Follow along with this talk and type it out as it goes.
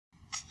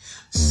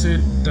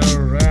Sid the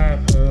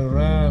Rapper.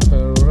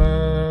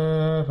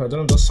 I don't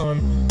know the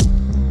song.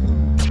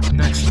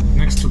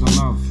 Next to the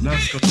love.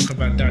 Let's go talk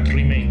about that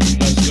remake.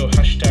 Let's go.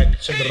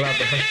 Hashtag Sid the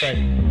Rapper.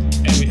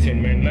 Hashtag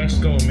everything, man. Let's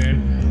go,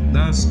 man.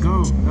 Let's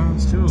go.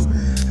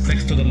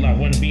 Next to the love.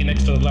 Wanna be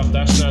next to the love?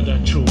 That's not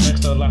that true.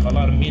 Next to the love, a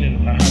lot of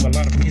meaning. I have a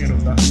lot of meaning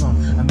of that song.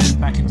 I made it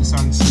back in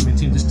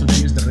 2017. This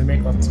today is the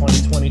remake of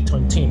 2020.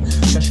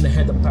 Touching the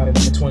head of party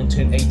like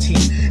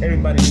 2018.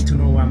 Everybody need to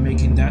know why I'm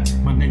making that.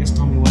 My niggas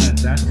told me what I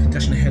that.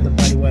 Touching the head of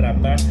body what I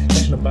bat.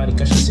 Touching the body,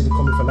 touching the city,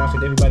 call me for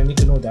laughing. Everybody need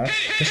to know that.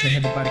 Touching the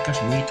head of body,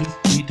 touching me too.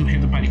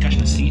 Head the body, touching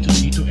the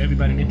C2.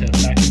 Everybody need to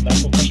back it back.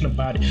 Touching the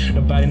body.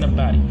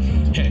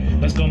 Hey,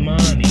 let's go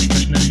money.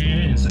 Touching the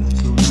hands.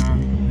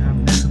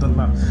 Next to the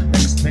love.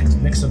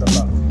 Next to the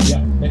love.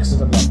 Yeah, next to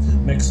the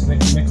love. Next to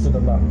the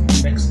love.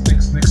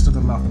 Next to the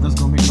love. Let's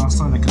go make our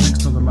song like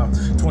next to the love.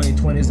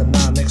 2020 is the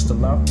now next to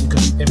love.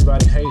 Because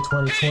everybody hate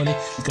 2020.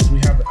 Because we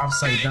have it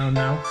upside down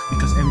now.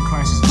 Because every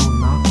crisis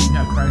going on. We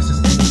have crisis,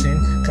 everything.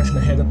 Catching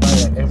the head of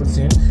body like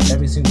everything.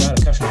 Everything got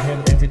to catch the head,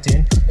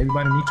 everything.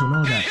 Everybody need to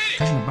know that.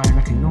 Catching the body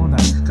like you know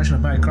that. Catching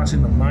the body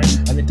crossing the mind.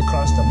 I need to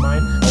cross the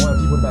mind. I want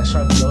people that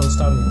shot don't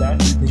stop me that.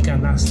 They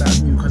cannot stop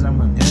me because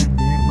I'm a gang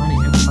money.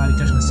 Head the body,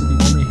 catching the city,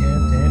 call me hand.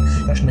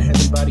 Catching the head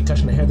of body,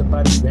 catching the head of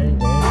body, bang.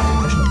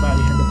 Catching the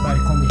body, head of body,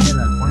 call me head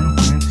like one.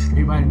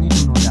 Everybody need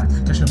to know that.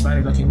 Catching the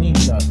body like you need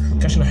that.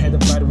 Catching the head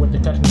of body with the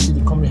catching the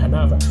city, call me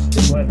Hanava.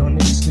 Everybody don't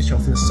need to snitch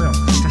off yourself.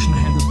 Catching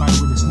the head of body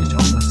with the snitch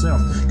off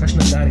yourself. Catching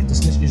the body, the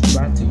snitch is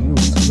bad to you.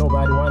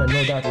 Nobody wanna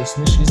know that the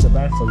snitch is the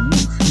bad for you.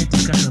 Need to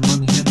catch the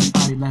money, head of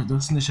body like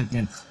the snitch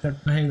again.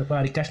 Catching the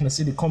body, catching the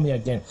city, call me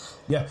again.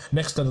 Yeah,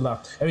 next to the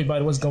left.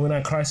 Everybody, what's going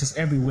on? Crisis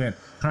everywhere.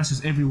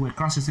 Crisis everywhere.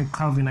 Crisis in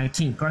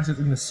COVID-19. Crisis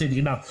in the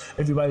city now.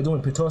 Everybody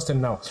doing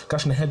pitosting now.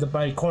 Catching the head of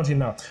body, country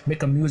now.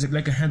 Making music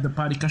like a head of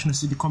body, catching the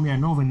city, call me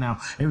Hanova now.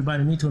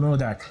 Everybody need to know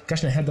that.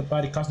 Catching the head of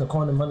body, catching the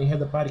corner money,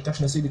 head of body,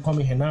 catching the city, call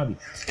me Hanabi.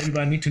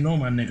 Everybody need to know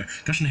my nigga.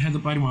 Catching the head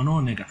of body, my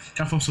own nigga.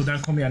 Catch from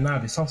Sudan, call me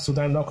Hanabi. South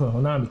Sudan, local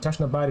Hanami.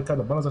 Catching the body, cut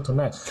the balance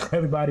tonight.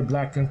 Everybody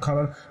black in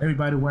color.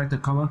 Everybody white the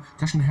color.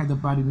 Catching the head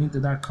of body, need to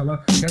that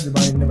color.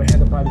 Everybody never had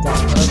the body that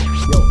color.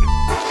 Yo,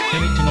 they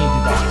need to know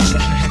that.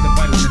 Catching the head of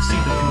body, let's see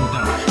the feel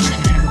down.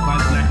 Catching the head of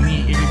body like me.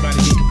 Everybody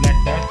need to black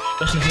that.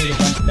 Catching the head of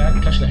body that.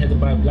 Catching the head of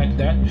body black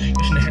that.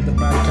 Catching the head of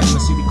body, catching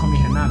the city, call me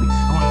Hanabi.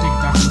 I wanna take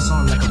gospel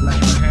song like a black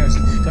man has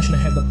it. Catching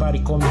the head of body,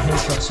 call me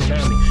hands like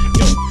tsunami.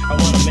 Yo, I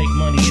wanna make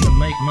money in the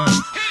make money.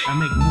 I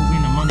make move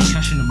in the money,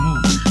 catching the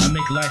move. I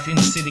make life in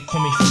the city,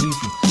 call me Felipe.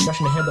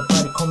 Catching the head of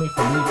body, call me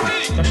Felipe.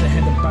 Catching the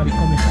head of body,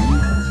 call me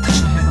Felipe.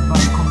 Catching the head of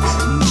body, call me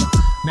Felipe.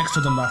 Next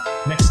to the left,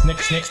 next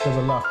to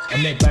the left.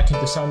 I made back in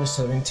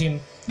 2017.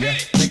 Yeah,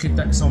 make it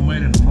that somewhere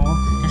in the mall.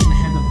 Catching the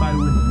head of body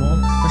with the mall.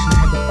 Catching the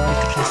head of body,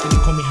 catching the city,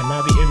 call me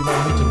Hanabi. Everybody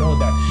need to know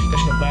that.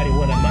 Catching the body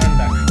with a man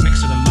that.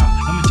 Next to the left.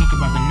 Let me talk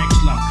about the next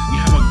love. You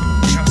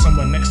have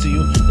someone next to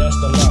you, that's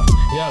the love.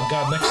 You have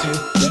God next to you,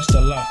 that's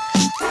the love.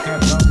 God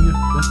love you,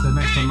 that's the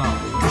next to love.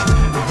 Catching the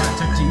head of body,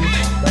 protect you,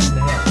 that's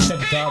the head.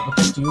 Protect God,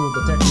 protect you,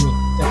 protect me.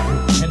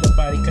 Head of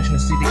body, catching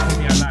the city, call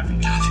me Hanabi.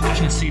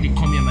 Catching the city,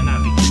 call me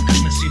Manabi.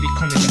 Catching the city,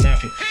 call me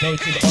Manabi. Now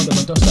it's the other,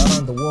 but just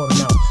around the world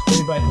now.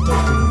 Everybody can talk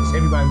to this.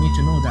 Everybody need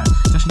to know that.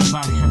 Touching the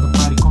body, head of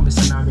body, call me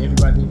Tsunami.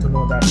 Everybody need to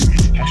know that.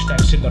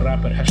 Hashtag Sid the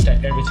Rapper,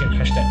 hashtag everything,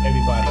 hashtag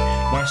everybody.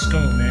 Let's go,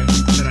 man.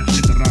 Shout out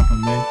Sid the Rapper,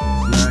 man.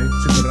 Right?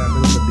 Sid the Rapper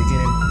was the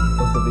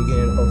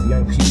beginning of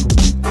young people.